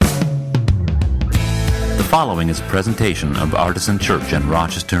following is a presentation of Artisan Church in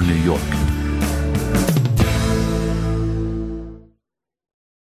Rochester, New York.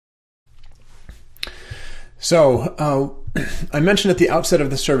 So, I mentioned at the outset of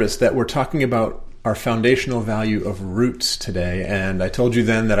the service that we're talking about our foundational value of roots today, and I told you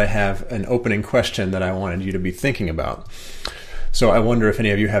then that I have an opening question that I wanted you to be thinking about. So I wonder if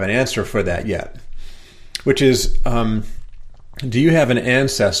any of you have an answer for that yet, which is, do you have an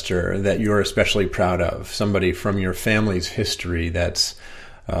ancestor that you're especially proud of? Somebody from your family's history that's,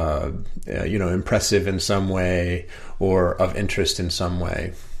 impressive in some way or of interest in some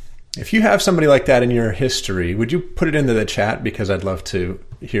way? If you have somebody like that in your history, would you put it into the chat? Because I'd love to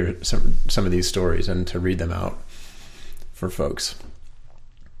hear some of these stories and to read them out for folks.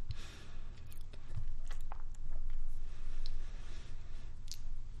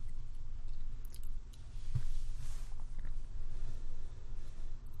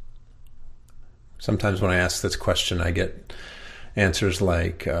 Sometimes when I ask this question, I get answers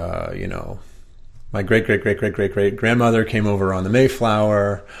like, my great-great-great-great-great-great-grandmother came over on the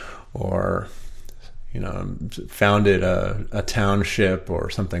Mayflower, or, founded a township or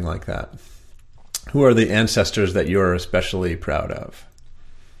something like that. Who are the ancestors that you're especially proud of?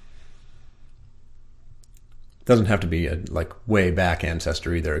 It doesn't have to be a way back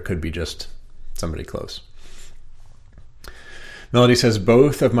ancestor either. It could be just somebody close. Melody says,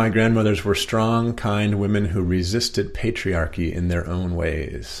 both of my grandmothers were strong, kind women who resisted patriarchy in their own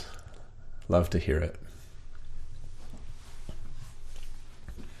ways. Love to hear it.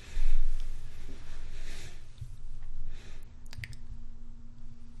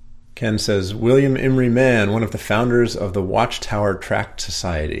 Ken says, William Emery Mann, one of the founders of the Watchtower Tract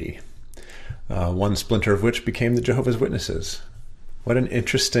Society, one splinter of which became the Jehovah's Witnesses. What an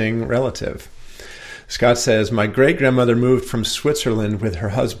interesting relative. Scott says, my great-grandmother moved from Switzerland with her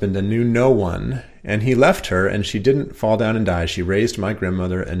husband and knew no one, and he left her, and she didn't fall down and die. She raised my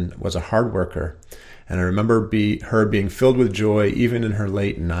grandmother and was a hard worker, and I remember her being filled with joy even in her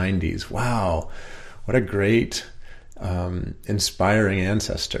late 90s. Wow, what a great, inspiring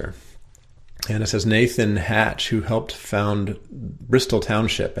ancestor. And it says Nathan Hatch, who helped found Bristol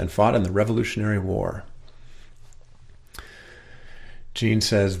Township and fought in the Revolutionary War. Jean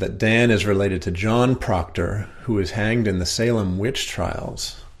says that Dan is related to John Proctor, who was hanged in the Salem witch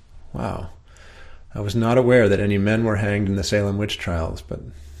trials. Wow. I was not aware that any men were hanged in the Salem witch trials, but...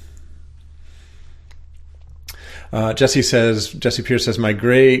 Jesse Pierce says, my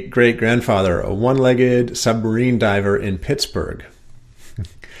great-great-grandfather, a one-legged submarine diver in Pittsburgh,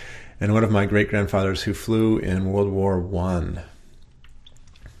 and one of my great-grandfathers who flew in World War I.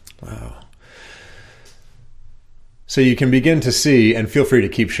 Wow. So you can begin to see, and feel free to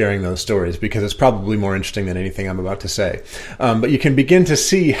keep sharing those stories because it's probably more interesting than anything I'm about to say. But you can begin to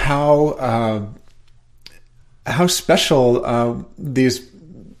see how special these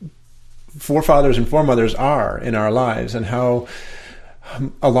forefathers and foremothers are in our lives, and how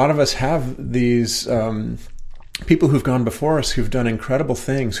a lot of us have these people who've gone before us, who've done incredible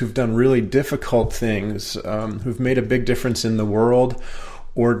things, who've done really difficult things, who've made a big difference in the world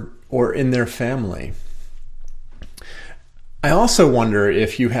or in their family. I also wonder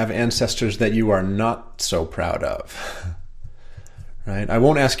if you have ancestors that you are not so proud of. Right? I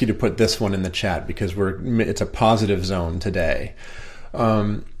won't ask you to put this one in the chat because it's a positive zone today.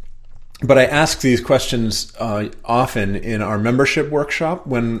 But I ask these questions often in our membership workshop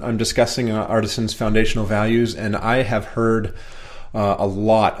when I'm discussing Artisan's foundational values, and I have heard a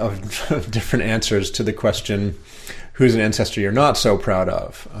lot of different answers to the question, who's an ancestor you're not so proud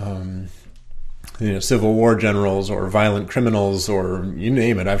of? Civil War generals or violent criminals or you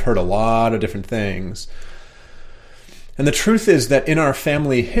name it. I've heard a lot of different things. And the truth is that in our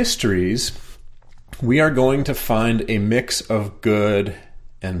family histories, we are going to find a mix of good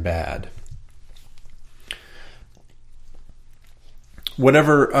and bad.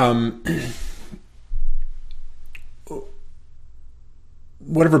 Whatever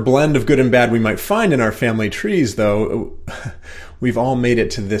blend of good and bad we might find in our family trees, though, we've all made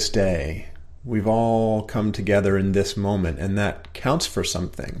it to this day. We've all come together in this moment, and that counts for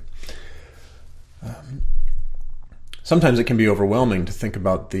something. Sometimes it can be overwhelming to think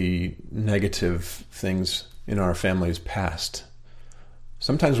about the negative things in our family's past.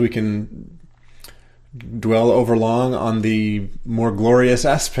 Sometimes we can dwell overlong on the more glorious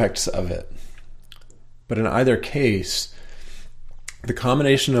aspects of it. But in either case, the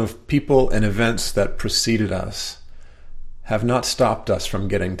combination of people and events that preceded us have not stopped us from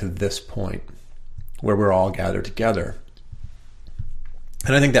getting to this point where we're all gathered together.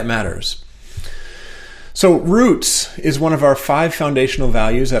 And I think that matters. So roots is one of our 5 foundational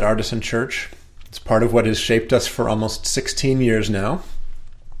values at Artisan Church. It's part of what has shaped us for almost 16 years now.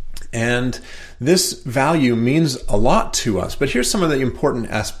 And this value means a lot to us. But here's some of the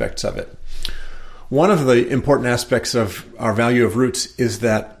important aspects of it. One of the important aspects of our value of roots is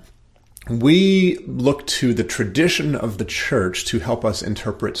that we look to the tradition of the church to help us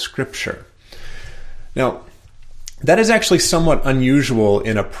interpret Scripture. Now, that is actually somewhat unusual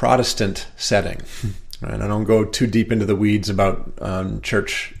in a Protestant setting. Right? I don't go too deep into the weeds about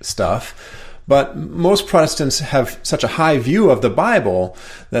church stuff, but most Protestants have such a high view of the Bible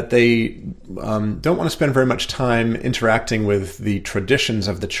that they don't want to spend very much time interacting with the traditions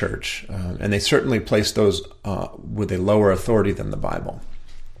of the church, and they certainly place those with a lower authority than the Bible.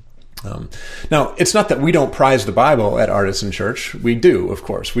 Now, it's not that we don't prize the Bible at Artisan Church. We do, of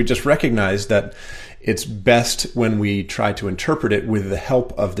course. We just recognize that it's best when we try to interpret it with the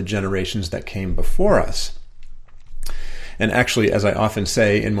help of the generations that came before us. And actually, as I often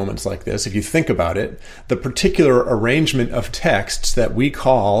say in moments like this, if you think about it, the particular arrangement of texts that we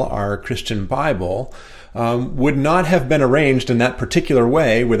call our Christian Bible would not have been arranged in that particular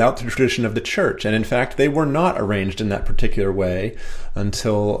way without the tradition of the church. And in fact, they were not arranged in that particular way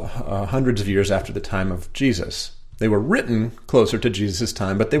until hundreds of years after the time of Jesus. They were written closer to Jesus'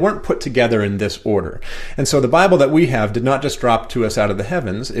 time, but they weren't put together in this order. And so the Bible that we have did not just drop to us out of the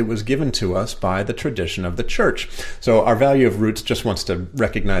heavens. It was given to us by the tradition of the church. So our value of roots just wants to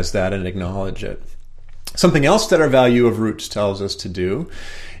recognize that and acknowledge it. Something else that our value of roots tells us to do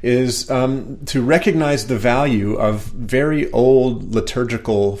is to recognize the value of very old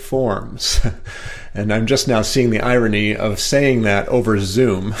liturgical forms. And I'm just now seeing the irony of saying that over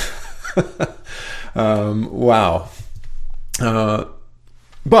Zoom. Wow.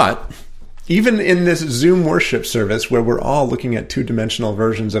 But even in this Zoom worship service where we're all looking at two-dimensional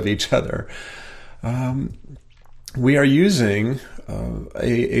versions of each other, we are using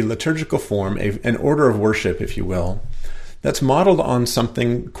a liturgical form, an order of worship, if you will, that's modeled on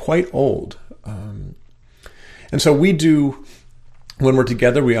something quite old. And so we do, when we're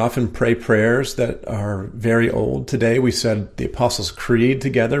together, we often pray prayers that are very old. Today we said the Apostles' Creed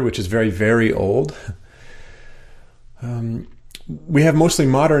together, which is very, very old. We have mostly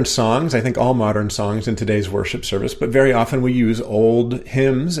modern songs, I think all modern songs in today's worship service, but very often we use old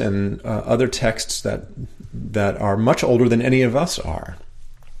hymns and other texts that are much older than any of us are.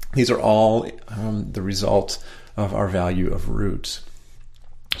 These are all the result of our value of roots.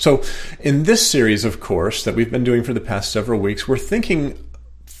 So in this series, of course, that we've been doing for the past several weeks, we're thinking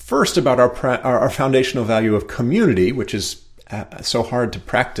first about our foundational value of community, which is so hard to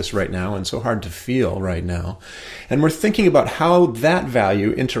practice right now and so hard to feel right now. And we're thinking about how that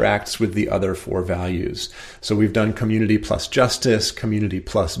value interacts with the other four values. So we've done community plus justice, community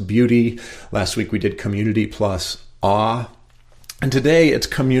plus beauty. Last week we did community plus awe. And today it's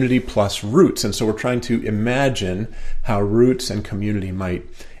community plus roots. And so we're trying to imagine how roots and community might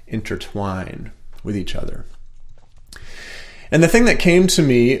intertwine with each other. And the thing that came to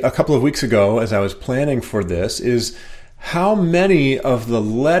me a couple of weeks ago as I was planning for this is how many of the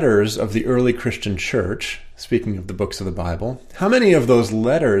letters of the early Christian church, speaking of the books of the Bible, how many of those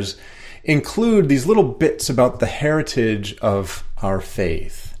letters include these little bits about the heritage of our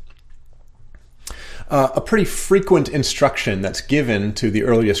faith? A pretty frequent instruction that's given to the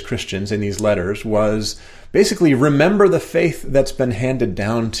earliest Christians in these letters was basically remember the faith that's been handed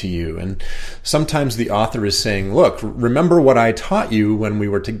down to you. And sometimes the author is saying, look, remember what I taught you when we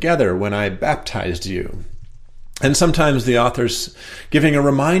were together, when I baptized you. And sometimes the author's giving a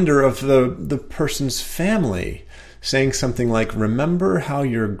reminder of the person's family, saying something like, remember how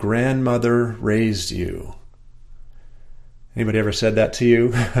your grandmother raised you. Anybody ever said that to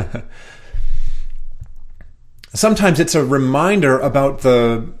you? Sometimes it's a reminder about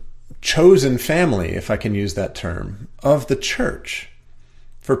the chosen family, if I can use that term, of the church,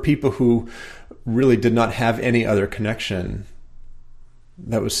 for people who really did not have any other connection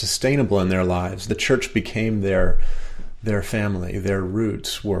that was sustainable in their lives. The church became their family. Their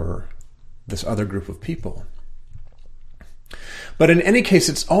roots were this other group of people. But in any case,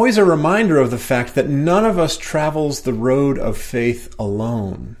 it's always a reminder of the fact that none of us travels the road of faith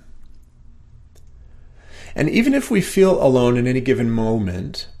alone. And even if we feel alone in any given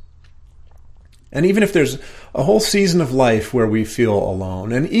moment, and even if there's a whole season of life where we feel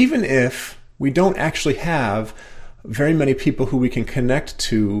alone, and even if we don't actually have very many people who we can connect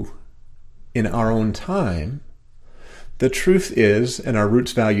to in our own time, the truth is, and our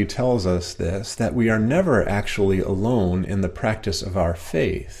roots value tells us this, that we are never actually alone in the practice of our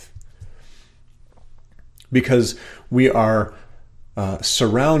faith. Because we are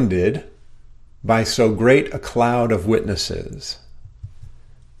surrounded by so great a cloud of witnesses.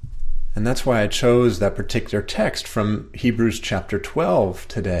 And that's why I chose that particular text from Hebrews chapter 12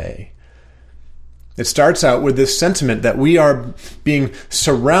 today. It starts out with this sentiment that we are being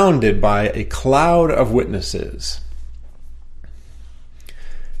surrounded by a cloud of witnesses.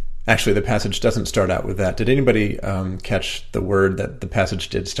 Actually, the passage doesn't start out with that. Did anybody catch the word that the passage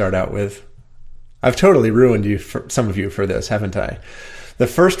did start out with? I've totally ruined you, some of you, for this, haven't I? The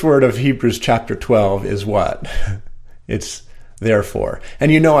first word of Hebrews chapter 12 is what? It's therefore.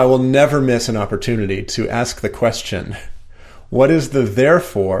 And you know I will never miss an opportunity to ask the question, what is the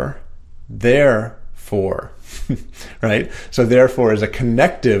therefore there for? Right? So therefore is a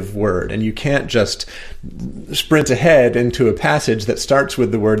connective word, and you can't just sprint ahead into a passage that starts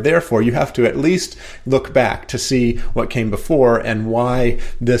with the word therefore. You have to at least look back to see what came before and why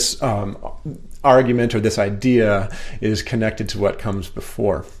this argument or this idea is connected to what comes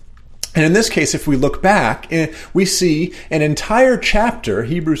before. And in this case, if we look back, we see an entire chapter,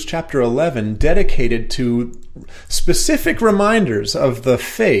 Hebrews chapter 11, dedicated to specific reminders of the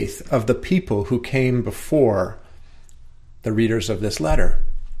faith of the people who came before the readers of this letter.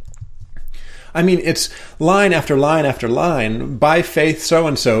 I mean, it's line after line after line. By faith,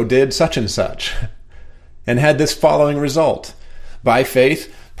 so-and-so did such and such and had this following result. By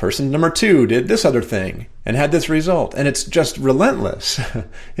faith, person number 2 did this other thing and had this result. And it's just relentless.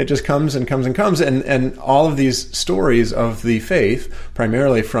 It just comes and comes and comes. And all of these stories of the faith,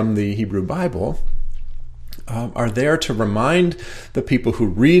 primarily from the Hebrew Bible, are there to remind the people who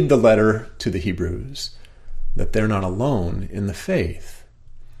read the letter to the Hebrews that they're not alone in the faith.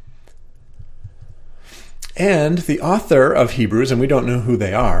 And the author of Hebrews, and we don't know who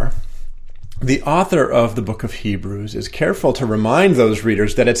they are, the author of the book of Hebrews is careful to remind those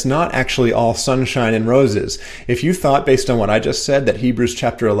readers that it's not actually all sunshine and roses. If you thought, based on what I just said, that Hebrews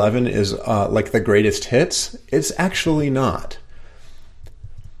chapter 11 is like the greatest hits, it's actually not.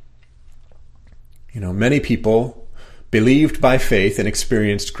 You know, many people believed by faith and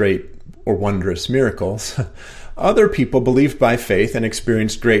experienced great or wondrous miracles. Other people believed by faith and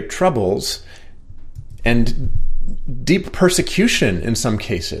experienced great troubles and deep persecution in some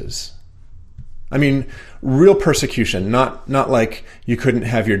cases. I mean, real persecution, not like you couldn't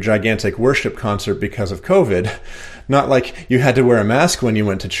have your gigantic worship concert because of COVID, not like you had to wear a mask when you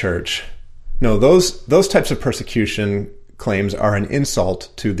went to church. No, those types of persecution claims are an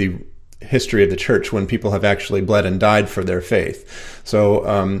insult to the history of the church when people have actually bled and died for their faith.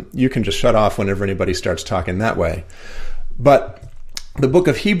 So you can just shut off whenever anybody starts talking that way. But the book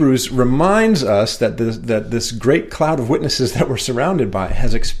of Hebrews reminds us that this great cloud of witnesses that we're surrounded by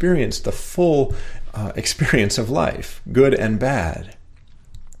has experienced the full experience of life, good and bad.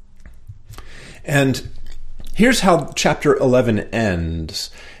 And here's how chapter 11 ends.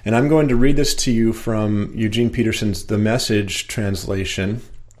 And I'm going to read this to you from Eugene Peterson's The Message translation,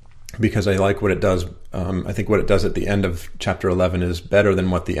 because I like what it does. I think what it does at the end of chapter 11 is better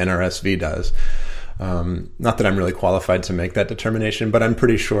than what the NRSV does. Not that I'm really qualified to make that determination, but I'm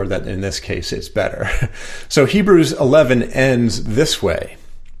pretty sure that in this case it's better. So Hebrews 11 ends this way.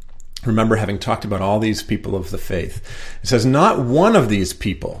 Remember, having talked about all these people of the faith, it says, "Not one of these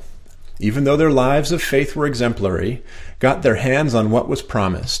people, even though their lives of faith were exemplary, got their hands on what was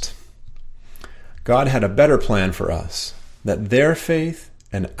promised. God had a better plan for us, that their faith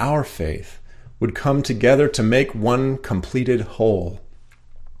and our faith would come together to make one completed whole.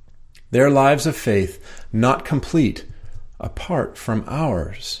 Their lives of faith not complete apart from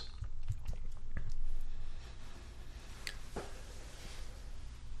ours."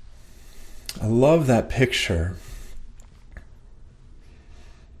 I love that picture.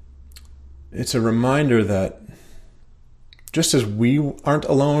 It's a reminder that just as we aren't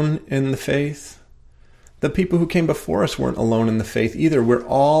alone in the faith, the people who came before us weren't alone in the faith either. We're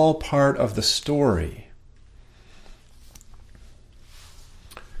all part of the story.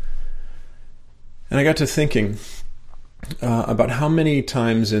 And I got to thinking about how many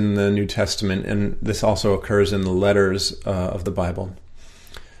times in the New Testament, and this also occurs in the letters of the Bible,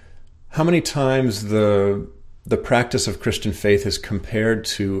 how many times the practice of Christian faith is compared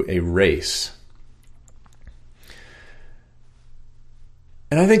to a race.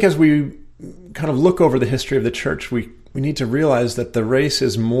 And I think as we kind of look over the history of the church, we need to realize that the race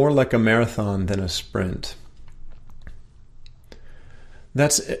is more like a marathon than a sprint.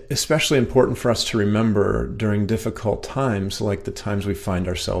 That's especially important for us to remember during difficult times like the times we find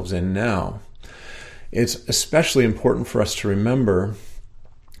ourselves in now. It's especially important for us to remember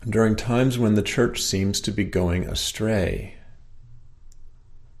during times when the church seems to be going astray.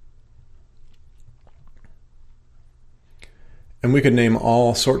 And we could name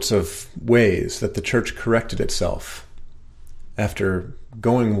all sorts of ways that the church corrected itself after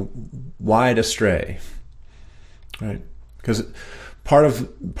going wide astray, right? Because part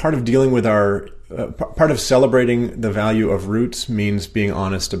of dealing with our part of celebrating the value of roots means being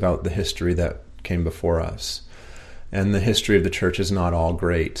honest about the history that came before us. And the history of the church is not all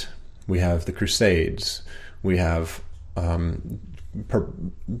great. We have the Crusades. We have the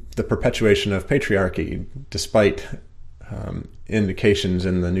perpetuation of patriarchy, despite indications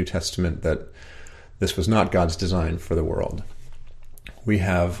in the New Testament that this was not God's design for the world. We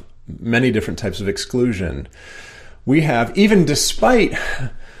have many different types of exclusion. We have, even despite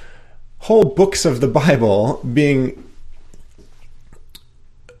whole books of the Bible being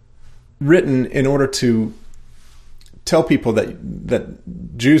written in order to tell people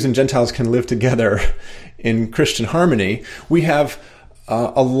that Jews and Gentiles can live together in Christian harmony, we have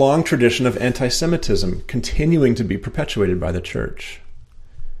a long tradition of anti-Semitism continuing to be perpetuated by the church.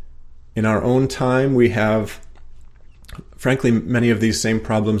 In our own time, we have, frankly, many of these same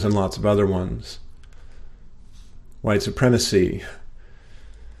problems and lots of other ones. White supremacy,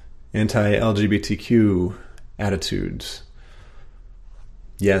 anti-LGBTQ attitudes.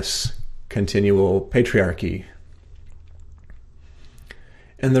 Yes, continual patriarchy.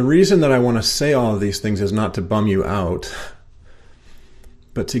 And the reason that I want to say all of these things is not to bum you out,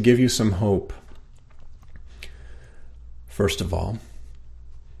 but to give you some hope. First of all,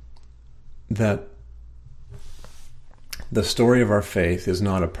 that the story of our faith is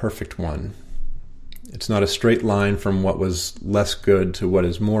not a perfect one. It's not a straight line from what was less good to what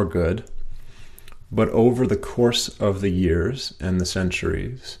is more good. But over the course of the years and the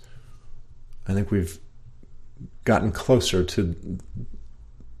centuries, I think we've gotten closer to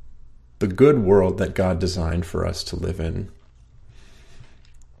the good world that God designed for us to live in.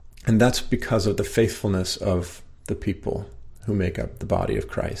 And that's because of the faithfulness of the people who make up the body of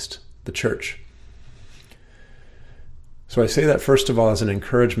Christ, the church. So I say that first of all as an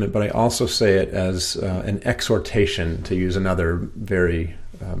encouragement, but I also say it as an exhortation, to use another very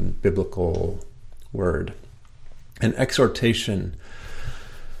biblical word. An exhortation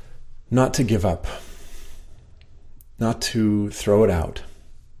not to give up, not to throw it out,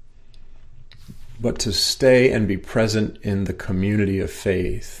 but to stay and be present in the community of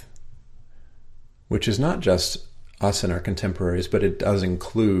faith, which is not just us and our contemporaries, but it does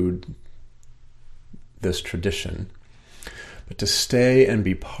include this tradition. But to stay and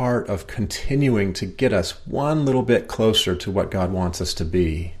be part of continuing to get us one little bit closer to what God wants us to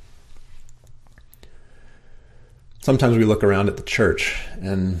be. Sometimes we look around at the church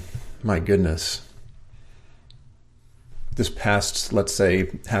and, my goodness, this past, let's say,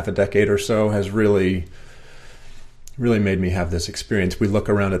 half a decade or so has really made me have this experience. We look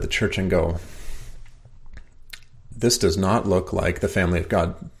around at the church and go, this does not look like the family of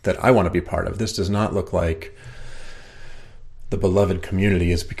God that I want to be part of. This does not look like the beloved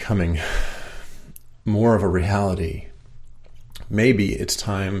community is becoming more of a reality. Maybe it's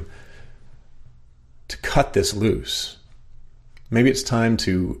time to cut this loose. Maybe it's time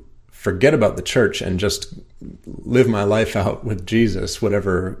to forget about the church and just live my life out with Jesus,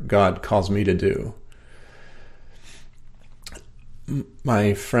 whatever God calls me to do.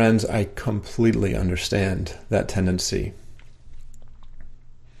 My friends, I completely understand that tendency.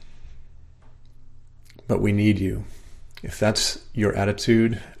 But we need you. If that's your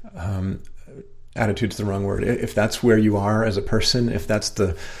attitude, attitude's the wrong word. If that's where you are as a person, if that's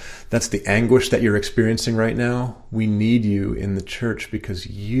the anguish that you're experiencing right now, we need you in the church, because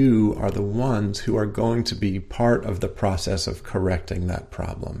you are the ones who are going to be part of the process of correcting that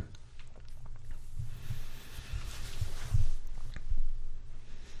problem.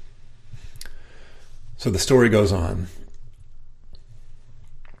 So the story goes on.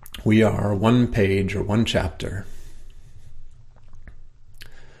 We are one page or one chapter.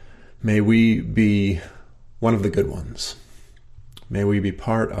 May we be one of the good ones. May we be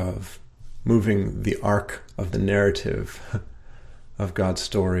part of moving the arc of the narrative of God's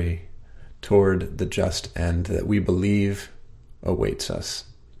story toward the just end that we believe awaits us.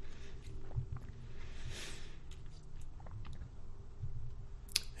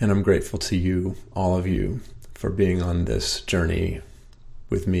 And I'm grateful to you, all of you, for being on this journey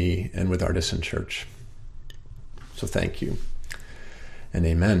with me and with Artisan Church. So thank you, and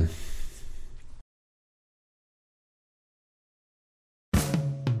amen.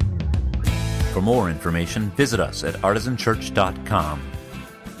 For more information, visit us at artisanchurch.com.